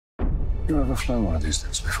You ever flown one of these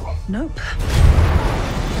things before? Nope.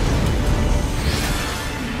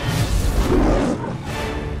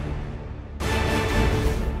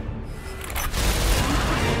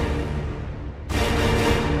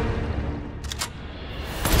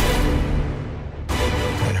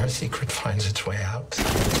 When her secret finds its way out,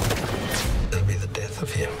 it'll be the death of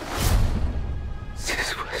him.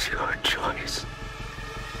 This was your choice.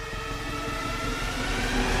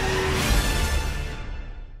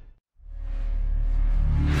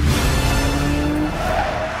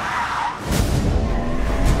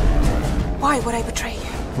 Why would I betray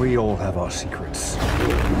you? We all have our secrets.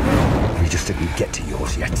 You just didn't get to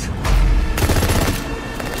yours yet.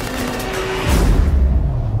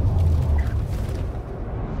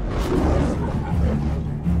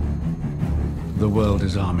 The world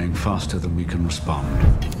is arming faster than we can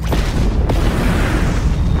respond.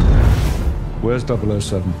 Where's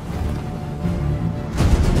 007?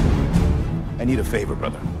 I need a favor,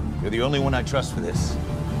 brother. You're the only one I trust for this.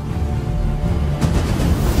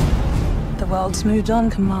 The world's moved on,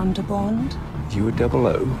 Commander Bond. You were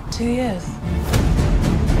 00? 2 years.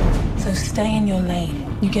 So stay in your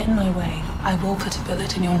lane. You get in my way, I will put a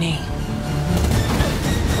bullet in your knee.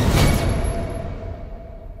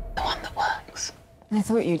 The one that works. I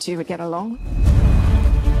thought you two would get along.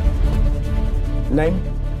 Name?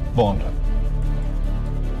 Bond.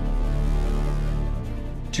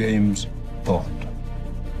 James Bond.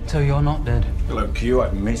 So you're not dead? Hello, Q.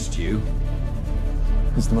 I've missed you.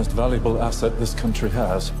 It's the most valuable asset this country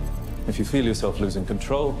has. If you feel yourself losing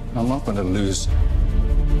control... I'm not going to lose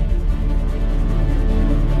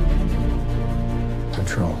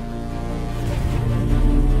control.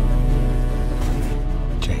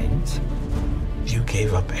 James, you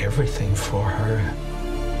gave up everything for her.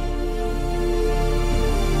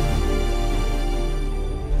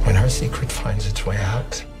 When her secret finds its way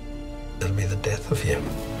out, it'll be the death of him.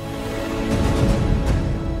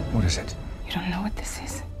 What is it? You don't know what this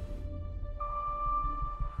is.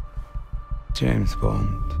 James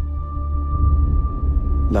Bond.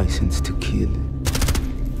 License to Kill.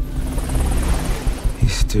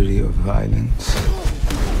 History of violence.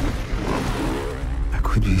 I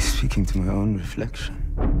could be speaking to my own reflection.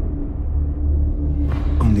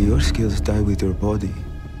 Only your skills die with your body.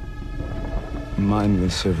 Mine will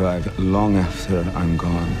survive long after I'm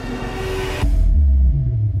gone.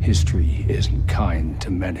 History isn't kind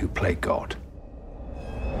to men who play God.